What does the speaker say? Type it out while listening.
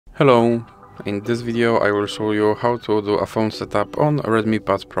Hello, in this video I will show you how to do a phone setup on REDMI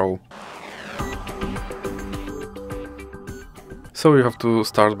Pad Pro. So you have to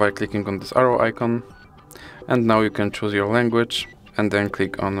start by clicking on this arrow icon, and now you can choose your language and then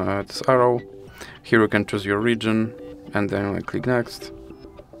click on this arrow. Here you can choose your region and then click next.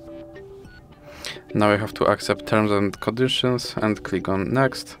 Now you have to accept terms and conditions and click on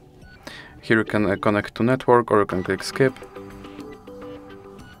next. Here you can connect to network, or you can click skip.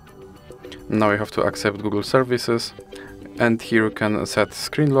 Now you have to accept Google services, and here you can set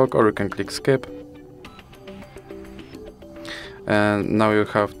screen lock, or you can click skip. And now you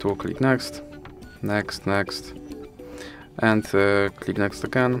have to click next, next, and click next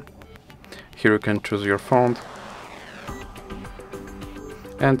again. Here you can choose your font,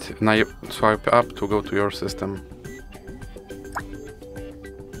 and now you swipe up to go to your system.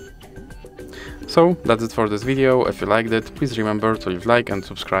 So that's it for this video. If you liked it, please remember to leave a like and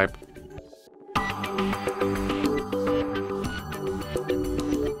subscribe.